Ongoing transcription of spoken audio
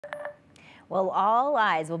Well, all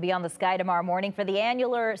eyes will be on the sky tomorrow morning for the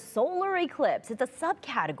annular solar eclipse. It's a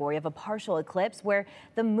subcategory of a partial eclipse where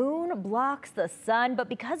the moon blocks the sun, but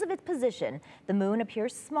because of its position, the moon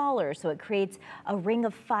appears smaller, so it creates a ring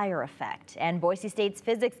of fire effect. And Boise State's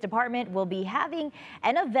Physics Department will be having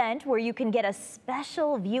an event where you can get a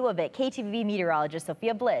special view of it. KTVB meteorologist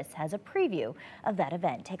Sophia Bliss has a preview of that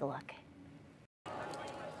event. Take a look.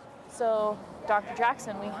 So, Dr.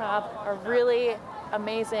 Jackson, we have a really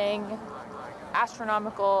amazing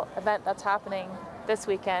astronomical event that's happening this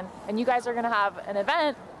weekend, and you guys are going to have an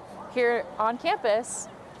event here on campus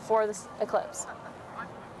for this eclipse.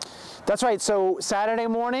 That's right. So Saturday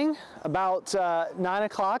morning, about 9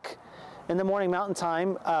 o'clock in the morning Mountain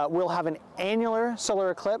Time, we'll have an annular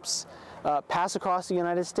solar eclipse pass across the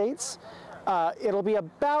United States. It'll be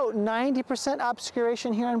about 90%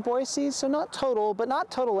 obscuration here in Boise, so not total, but not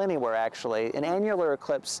total anywhere actually. An annular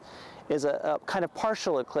eclipse is a kind of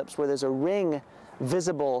partial eclipse where there's a ring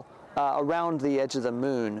visible around the edge of the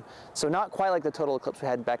moon. So not quite like the total eclipse we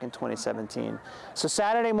had back in 2017. So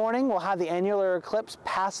Saturday morning we'll have the annular eclipse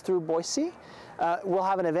pass through Boise. We'll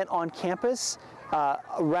have an event on campus.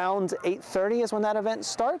 Around 8:30 is when that event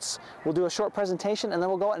starts. We'll do a short presentation and then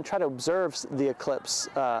we'll go out and try to observe the eclipse,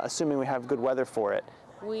 assuming we have good weather for it.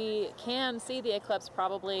 We can see the eclipse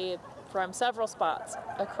probably from several spots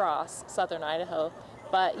across southern Idaho,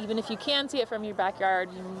 but even if you can see it from your backyard,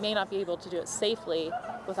 you may not be able to do it safely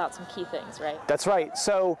without some key things, right? That's right.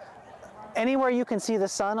 So anywhere you can see the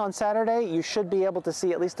sun on Saturday, you should be able to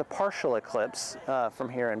see at least a partial eclipse from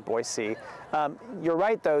here in Boise. You're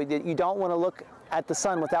right, though, that you don't want to look at the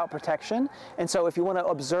sun without protection. And so if you want to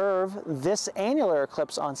observe this annular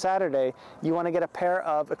eclipse on Saturday, you want to get a pair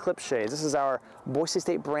of eclipse shades. This is our Boise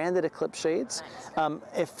State branded eclipse shades.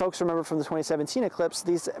 If folks remember from the 2017 eclipse,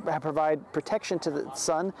 these provide protection to the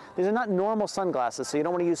sun. These are not normal sunglasses, so you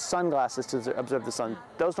don't want to use sunglasses to observe the sun.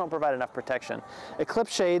 Those don't provide enough protection.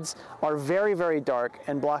 Eclipse shades are very, very dark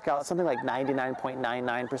and block out something like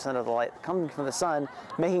 99.99% of the light coming from the sun,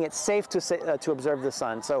 making it safe to observe the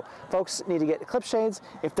sun. So folks need to get eclipse shades.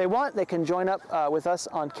 If they want, they can join up with us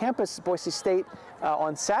on campus, Boise State,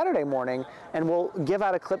 on Saturday morning, and we'll give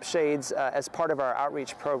out eclipse shades as part of our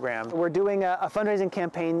outreach program. We're doing a fundraising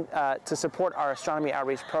campaign to support our astronomy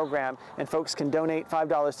outreach program, and folks can donate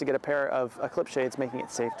 $5 to get a pair of eclipse shades, making it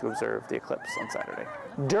safe to observe the eclipse on Saturday.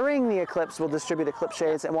 During the eclipse, we'll distribute eclipse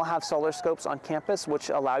shades, and we'll have solar scopes on campus, which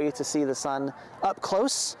allow you to see the sun up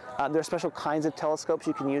close. There are special kinds of telescopes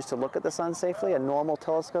you can use to look at the sun safely. A normal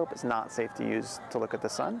telescope is not safe to use to look at the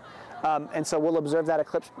sun. And so we'll observe that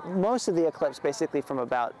eclipse, most of the eclipse basically from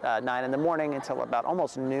about 9 in the morning until about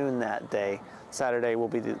almost noon that day. Saturday will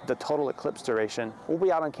be the total eclipse duration. We'll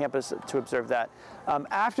be out on campus to observe that.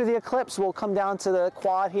 After the eclipse, we'll come down to the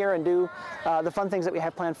quad here and do the fun things that we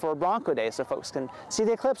have planned for Bronco Day, so folks can see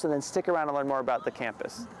the eclipse and then stick around and learn more about the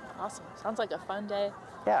campus. Awesome. Sounds like a fun day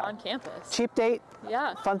on campus. Cheap date,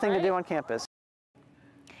 yeah, fun thing to do on campus.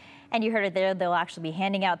 And you heard it there, they'll actually be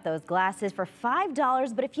handing out those glasses for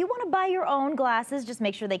 $5. But if you want to buy your own glasses, just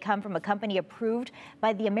make sure they come from a company approved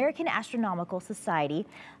by the American Astronomical Society.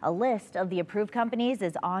 A list of the approved companies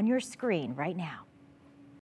is on your screen right now.